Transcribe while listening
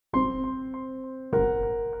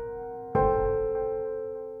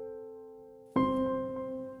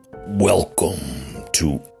Welcome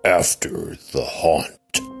to After the Haunt.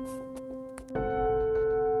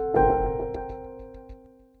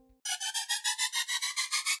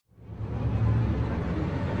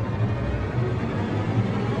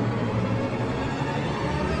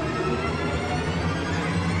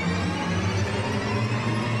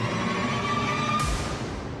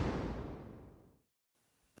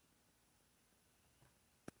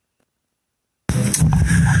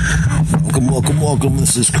 Welcome.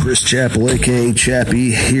 This is Chris Chappell, a.k.a.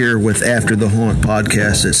 Chappie, here with After the Haunt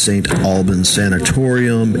podcast at St. Albans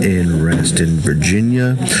Sanatorium in Reston,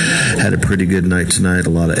 Virginia. Had a pretty good night tonight, a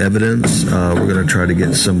lot of evidence. We're going to try to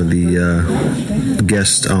get some of the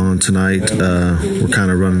guests on tonight. We're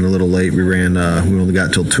kind of running a little late. We only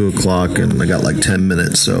got till 2 o'clock, and I got like 10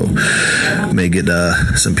 minutes, so may get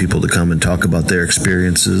some people to come and talk about their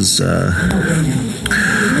experiences.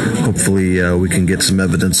 Hopefully we can get some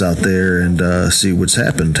evidence out there and see what's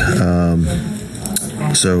happened.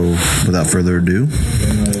 So without further ado,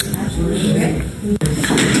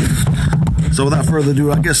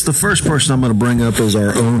 I guess the first person I'm going to bring up is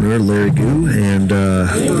our owner, Larry Goo. And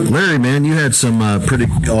Larry, man, you had some pretty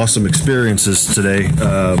awesome experiences today,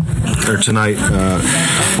 or tonight.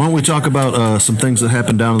 Why don't we talk about some things that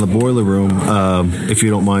happened down in the boiler room, if you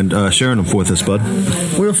don't mind sharing them with us, bud?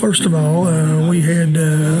 Well, first of all, we had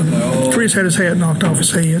Chris had his hat knocked off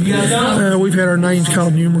his head. We've had our names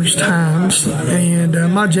called numerous times, and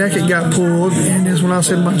my jacket got pulled. And as when I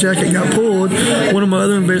said my jacket got pulled, one of my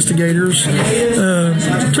other investigators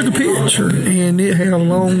took a picture, and it had a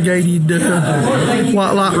elongated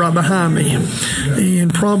white light right behind me.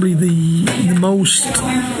 And probably the most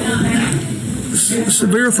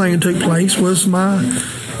severe thing that took place was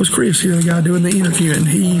Chris here, the guy doing the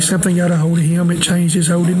interviewing. Something got a hold of him. It changed his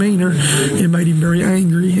whole demeanor. It made him very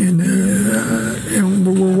angry, and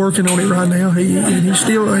we're working on it right now. He's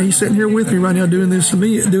sitting here with me right now doing this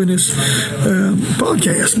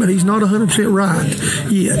podcast, but he's not 100% right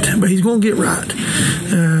yet. But he's going to get right.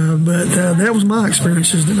 But that was my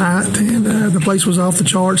experiences tonight, and the place was off the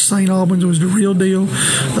charts. St. Albans was the real deal.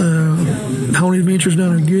 Haunted Adventures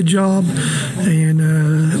done a good job, and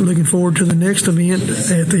looking forward to the next event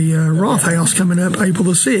at the Roth House coming up April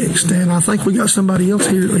the 6th. And I think we got somebody else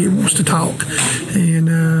here that wants to talk, and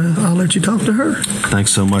I'll let you talk to her.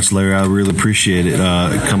 Thanks so much, Larry. I really appreciate it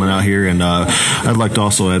coming out here, and I'd like to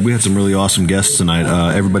also add we had some really awesome guests tonight.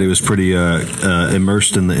 Everybody was pretty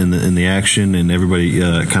immersed in the action, and everybody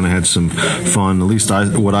kind of had some fun. At least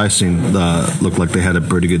what I seen looked like they had a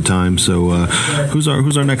pretty good time. So who's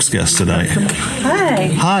our next guest tonight?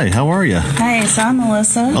 Hi, how are you? Hey, so I'm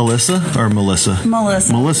Melissa. Alyssa or Melissa?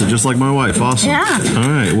 Melissa, just like my wife. Awesome. Yeah. All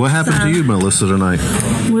right. What happened to you, Melissa, tonight?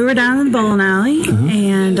 We were down in the bowling alley,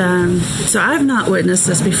 and so I've not witnessed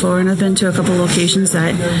this before, and I've been to a couple locations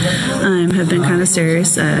that have been kind of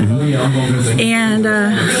serious. And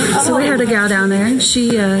so we had a gal down there, and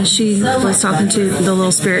she was talking to the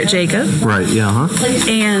little spirit Jacob. Right. Yeah.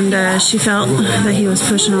 And she felt that he was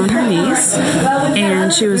pushing on her knees,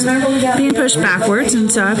 and she was being pushed backwards,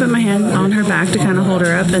 and so I put my hand on her back to kind of hold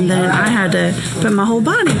her up, and then I had to put my whole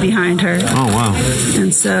body behind her. Oh, wow.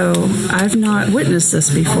 And so I've not witnessed this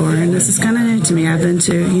before, and this is kind of new to me. I've been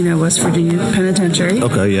to, West Virginia Penitentiary.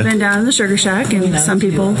 Okay, yeah. Been down in the Sugar Shack, and some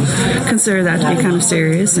people consider that to be kind of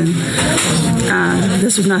serious, and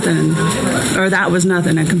this was nothing, or that was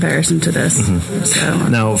nothing in comparison to this. Mm-hmm. So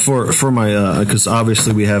now, for my, because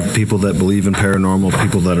obviously we have people that believe in paranormal,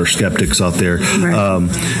 people that are skeptics out there. Right.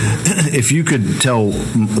 If you could tell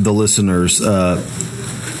the listeners,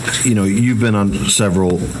 you've been on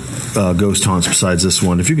several ghost haunts besides this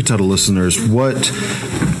one. If you could tell the listeners, what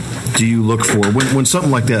do you look for when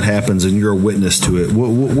something like that happens and you're a witness to it?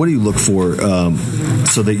 What do you look for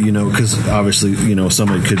so that because obviously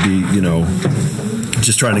somebody could be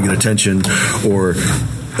just trying to get attention, or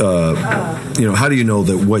how do you know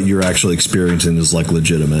that what you're actually experiencing is like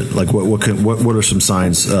legitimate? Like what are some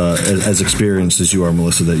signs as experienced as you are,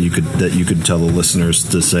 Melissa, that you could tell the listeners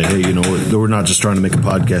to say, hey, we're not just trying to make a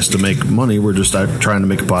podcast to make money. We're just trying to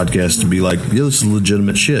make a podcast to be like, yeah, this is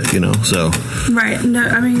legitimate shit, So right. No,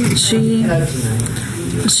 I mean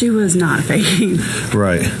she was not faking.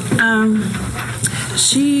 Right.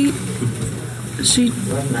 She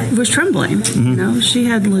was trembling. Mm-hmm. She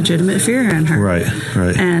had legitimate fear in her. Right.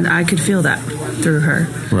 And I could feel that through her.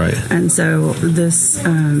 Right. And so this,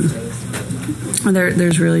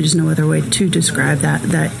 there's really just no other way to describe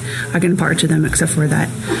that I can impart to them except for that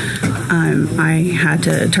I had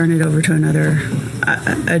to turn it over to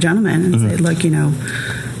a gentleman and say, look,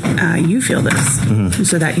 you feel this,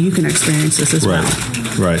 so that you can experience this as well.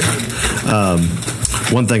 Right.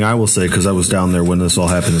 one thing I will say, because I was down there when this all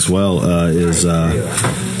happened as well, is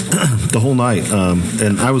the whole night,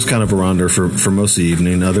 and I was kind of around her for most of the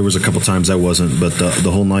evening. There was a couple times I wasn't, but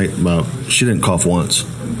the whole night, she didn't cough once.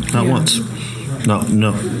 Not once.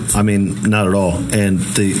 No. I mean, not at all. And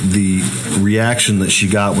the reaction that she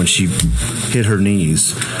got when she hit her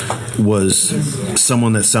knees was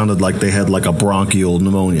someone that sounded like they had like a bronchial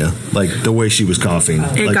pneumonia, like the way she was coughing.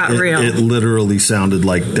 It got real. It literally sounded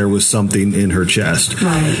like there was something in her chest.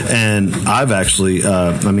 Right. And I've actually,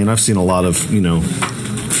 I've seen a lot of,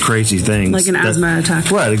 crazy things. Like an asthma attack.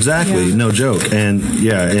 Right, exactly. Yeah. No joke. And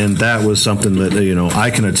that was something that, I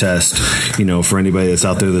can attest, for anybody that's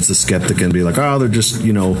out there that's a skeptic and be like, oh, they're just,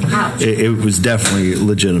 it was definitely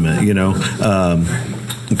legitimate,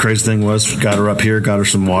 The crazy thing was, got her up here, got her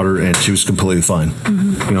some water, and she was completely fine.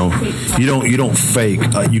 Mm-hmm. You don't fake.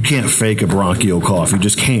 You can't fake a bronchial cough. You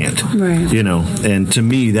just can't. Right. And to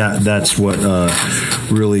me, that's what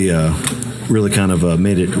really kind of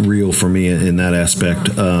made it real for me in that aspect.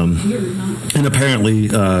 And apparently,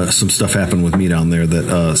 some stuff happened with me down there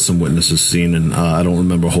that some witnesses seen, and I don't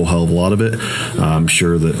remember a whole hell of a lot of it. I'm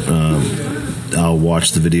sure that. I'll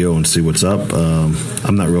watch the video and see what's up.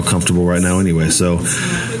 I'm not real comfortable right now anyway. So,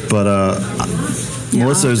 but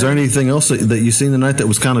Melissa, is there anything else that you seen tonight that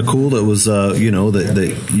was kind of cool? That was that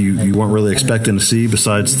you weren't really expecting to see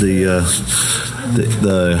besides the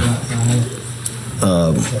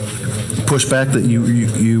pushback that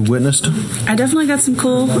you witnessed? I definitely got some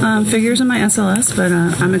cool figures in my SLS, but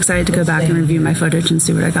I'm excited to go back and review my footage and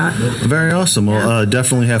see what I got. Very awesome. Well,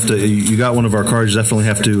 definitely have to. You got one of our cards. Definitely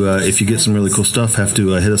have to. If you get some really cool stuff, have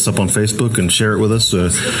to hit us up on Facebook and share it with us.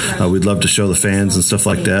 We'd love to show the fans and stuff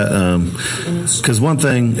like that. Because one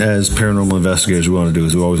thing as paranormal investigators we want to do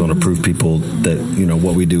is we always want to prove people that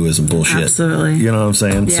what we do isn't bullshit. Absolutely. You know what I'm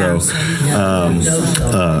saying? Yeah.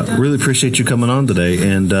 So, really appreciate you coming on today,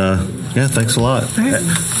 and thanks a lot. Right.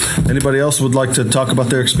 Anybody else would like to talk about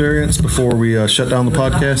their experience before we shut down the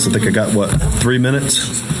podcast? I think I got 3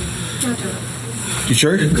 minutes. You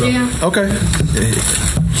sure? Yeah. Okay.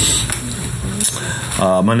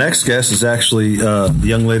 My next guest is actually the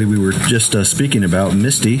young lady we were just speaking about,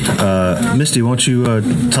 Misty. Misty, why don't you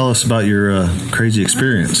tell us about your crazy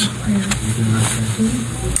experience?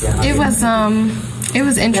 It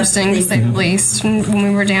was interesting, to say the least, when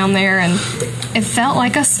we were down there, and it felt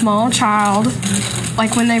like a small child,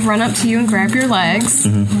 like when they run up to you and grab your legs,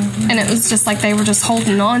 and it was just like they were just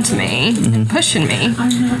holding on to me and pushing me.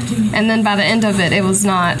 And then by the end of it, it was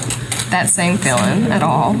not that same feeling at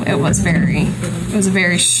all. It was a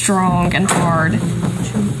very strong and hard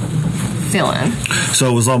feeling. So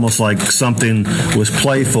it was almost like something was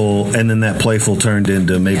playful, and then that playful turned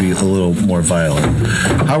into maybe a little more violent.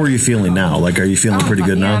 How are you feeling now? Like, are you feeling pretty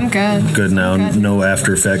good now? I'm good. Good now. Good. No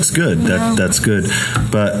after effects. Good. That's good.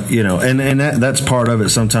 But and that's part of it.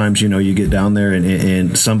 Sometimes you get down there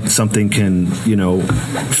and something can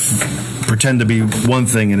pretend to be one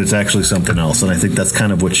thing and it's actually something else. And I think that's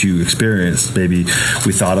kind of what you experienced. Maybe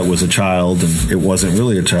we thought it was a child and it wasn't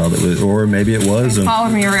really a child. It was, or maybe it was. It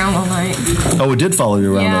followed me around all night. Oh, it did follow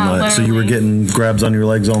you around all night. Literally. So you were getting grabs on your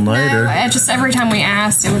legs all night? No, just every time we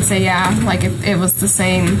asked, it would say, like it was the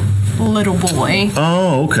same little boy.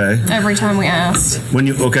 Oh, okay. Every time we asked.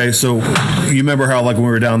 So you remember how like when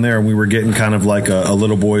we were down there and we were getting kind of like a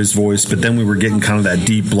little boy's voice, but then we were getting kind of that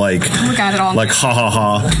deep like we got it all like ha ha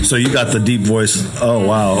ha. So you got the deep voice. Oh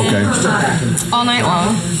wow, okay. All night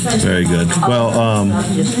long. Very good. Well,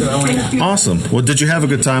 awesome. Well, did you have a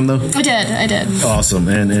good time though? I did. Awesome.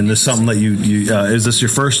 And this is something that you is this your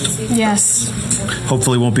first? Yes.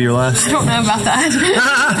 Hopefully won't be your last. I don't know about that.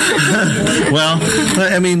 Well,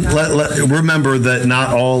 I mean, remember that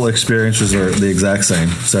not all experiences are the exact same.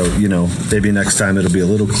 So, maybe next time it'll be a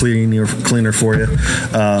little cleaner for you.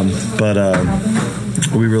 But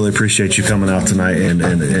we really appreciate you coming out tonight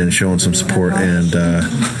and showing some support.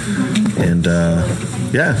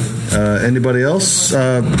 Anybody else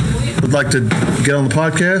would like to get on the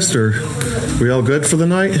podcast, or are we all good for the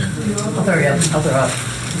night? I'll throw up.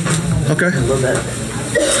 Okay. A little bit.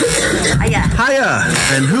 Hiya.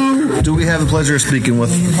 And who do we have the pleasure of speaking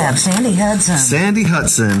with? You have Sandy Hudson. Sandy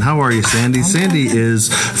Hudson. How are you, Sandy? Sandy is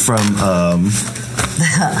from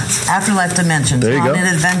Afterlife Dimensions. There you go.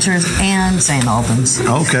 Haunted Adventures and St. Albans.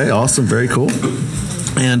 Okay, awesome. Very cool.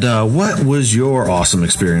 And what was your awesome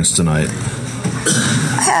experience tonight?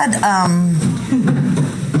 I had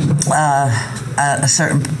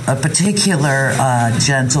a particular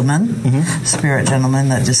gentleman, spirit gentleman,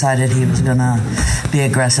 that decided he was going to be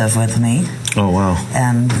aggressive with me. Oh wow!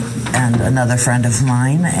 And another friend of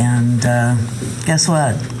mine, and guess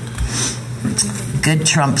what? good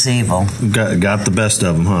trumps evil. Got the best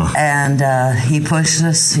of them, huh? And he pushed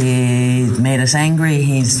us. He made us angry.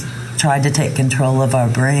 He's tried to take control of our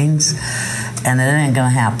brains, and it ain't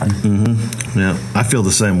going to happen. Mm-hmm. Yeah, I feel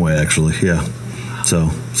the same way, actually. Yeah, so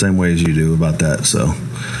same way as you do about that. So,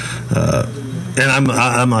 and I'm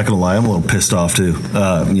not going to lie, I'm a little pissed off too.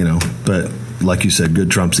 But like you said,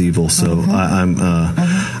 good trumps evil. So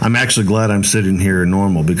I'm actually glad I'm sitting here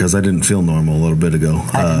normal, because I didn't feel normal a little bit ago.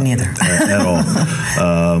 I didn't either at all.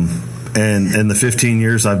 And the 15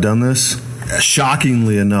 years I've done this,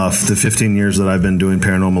 shockingly enough, the 15 years that I've been doing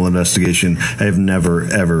paranormal investigation, I've never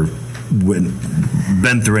ever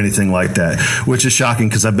been through anything like that, which is shocking,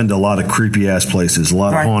 because I've been to a lot of creepy ass places, a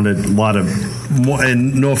lot of haunted, a lot of,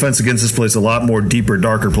 and no offense against this place, a lot more deeper,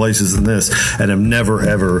 darker places than this, and I've never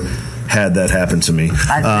ever had that happen to me.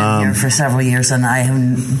 I've been here for several years,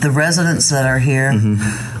 and the residents that are here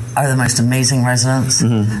are the most amazing residents.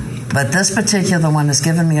 But this particular one has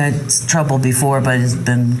given me trouble before, but it's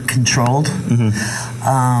been controlled,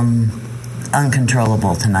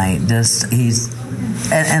 uncontrollable tonight.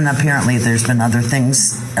 And apparently there's been other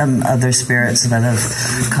things, other spirits that have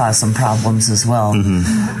caused some problems as well.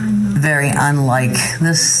 Very unlike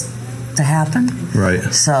this to happen.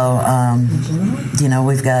 Right. So,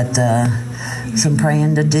 we've got some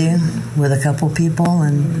praying to do with a couple people,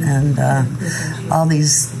 and all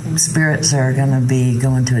these spirits are going to be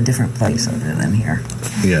going to a different place other than here.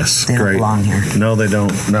 Yes, they don't belong here. No, they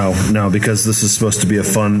don't. No, because this is supposed to be a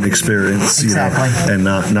fun experience, exactly, and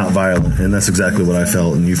not violent. And that's exactly what I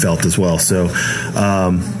felt, and you felt as well. So,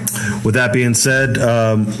 with that being said,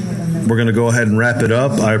 we're going to go ahead and wrap it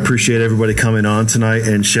up. I appreciate everybody coming on tonight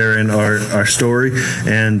and sharing our story.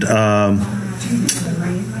 And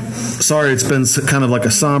sorry, it's been kind of like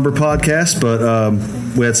a somber podcast, but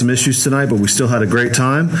we had some issues tonight, but we still had a great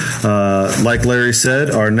time. Like Larry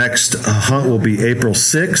said, our next hunt will be April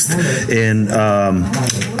 6th in,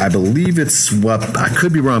 I believe it's, I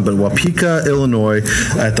could be wrong, but Wapika, Illinois,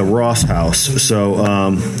 at the Ross House. So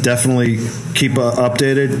definitely keep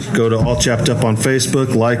updated. Go to All Chapped Up on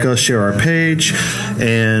Facebook, like us, share our page.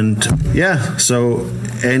 And yeah, so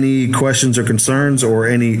any questions or concerns or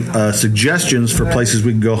any suggestions for places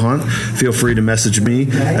we can go hunt, feel free to message me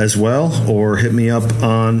as well, or hit me up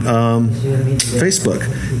on Facebook.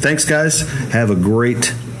 Thanks, guys. Have a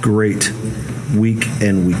great week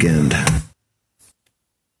and weekend.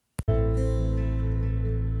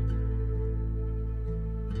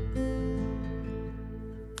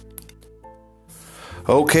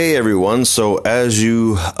 Okay, everyone. So as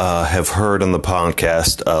you have heard on the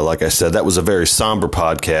podcast, like I said, that was a very somber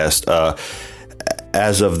podcast.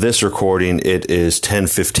 As of this recording, it is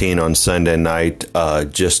 10:15 on Sunday night,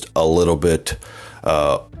 just a little bit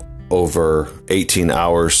over 18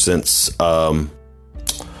 hours since our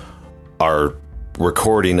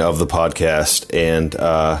recording of the podcast. And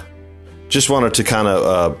just wanted to kind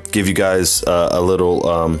of give you guys a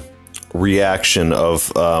little reaction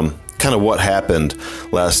of kind of what happened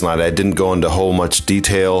last night. I didn't go into whole much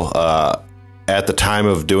detail. At the time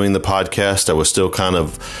of doing the podcast, I was still kind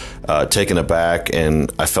of taken aback,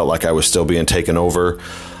 and I felt like I was still being taken over.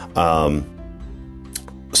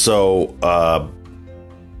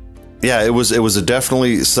 Yeah, it was a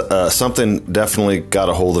definitely something definitely got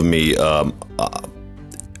a hold of me in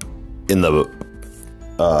the.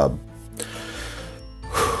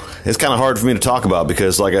 It's kind of hard for me to talk about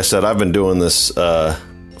because, like I said, I've been doing this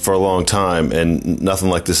for a long time, and nothing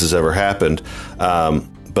like this has ever happened.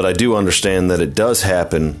 But I do understand that it does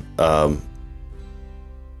happen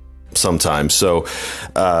sometimes. So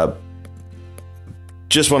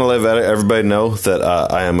just want to let everybody know that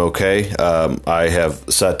I am okay. I have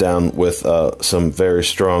sat down with some very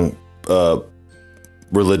strong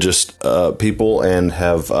religious people and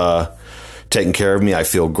have taken care of me. I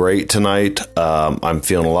feel great tonight. I'm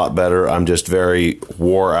feeling a lot better. I'm just very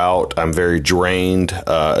wore out. I'm very drained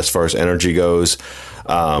as far as energy goes.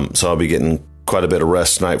 So I'll be getting quite a bit of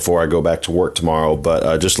rest tonight before I go back to work tomorrow.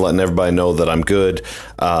 But just letting everybody know that I'm good.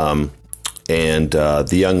 And the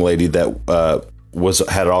young lady that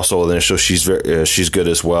had also an issue, she's good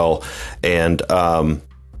as well. And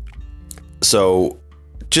so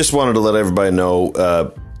just wanted to let everybody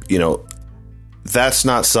know, that's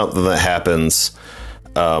not something that happens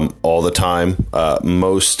all the time.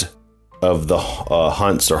 Most of the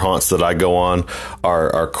hunts or haunts that I go on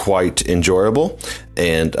are quite enjoyable,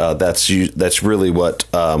 and that's really what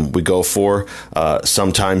we go for.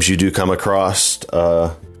 Sometimes you do come across,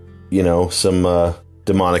 some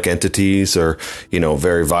demonic entities or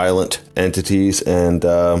very violent entities, and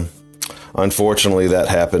unfortunately that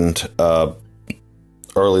happened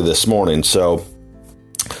early this morning. So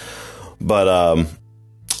But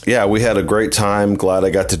yeah, we had a great time. Glad I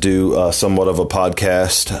got to do somewhat of a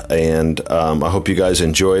podcast, and I hope you guys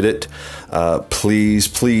enjoyed it. Please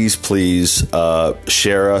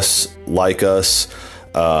share us, like us,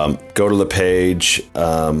 go to the page.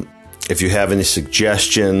 If you have any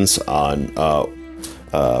suggestions on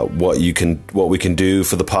what we can do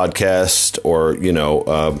for the podcast, or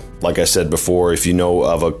like I said before, if you know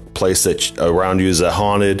of a place that around you is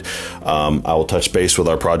haunted, I will touch base with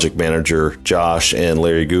our project manager Josh and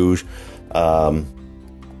Larry Gouge,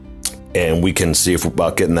 and we can see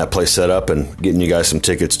about getting that place set up and getting you guys some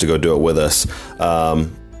tickets to go do it with us.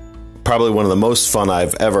 Probably one of the most fun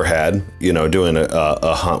I've ever had, doing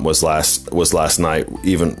a hunt was last night.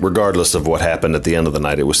 Even regardless of what happened at the end of the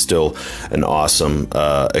night, it was still an awesome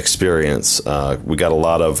experience. We got a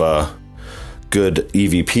lot of good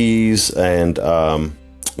EVPs, and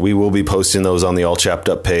we will be posting those on the All Chapped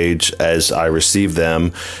Up page as I receive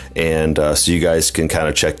them, and so you guys can kind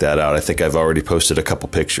of check that out. I think I've already posted a couple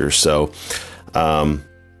pictures. So, yeah,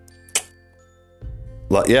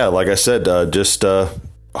 like I said, just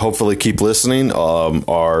hopefully keep listening.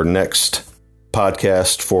 Our next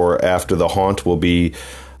podcast for After the Haunt will be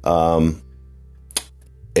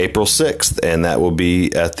April 6th, and that will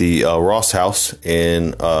be at the Ross House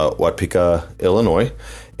in Waipika, Illinois.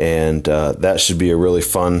 And that should be a really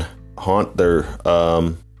fun haunt.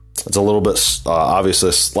 It's a little bit, obviously,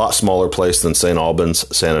 a lot smaller place than St. Albans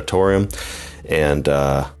Sanatorium, and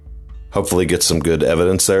hopefully get some good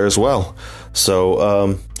evidence there as well.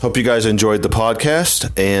 So hope you guys enjoyed the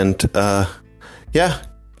podcast, and yeah,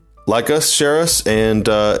 like us, share us, and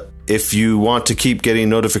if you want to keep getting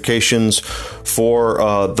notifications for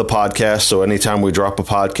the podcast, so anytime we drop a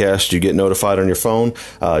podcast, you get notified on your phone,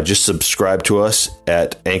 just subscribe to us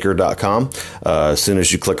at anchor.com. As soon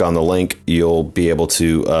as you click on the link, you'll be able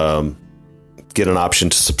to get an option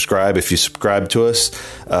to subscribe. If you subscribe to us,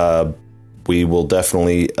 we will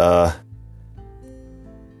definitely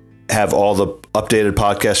have all the updated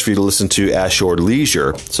podcasts for you to listen to at your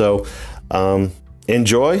leisure. So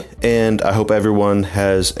enjoy, and I hope everyone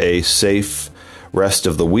has a safe rest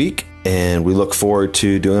of the week, and we look forward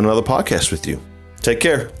to doing another podcast with you. Take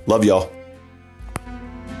care. Love y'all.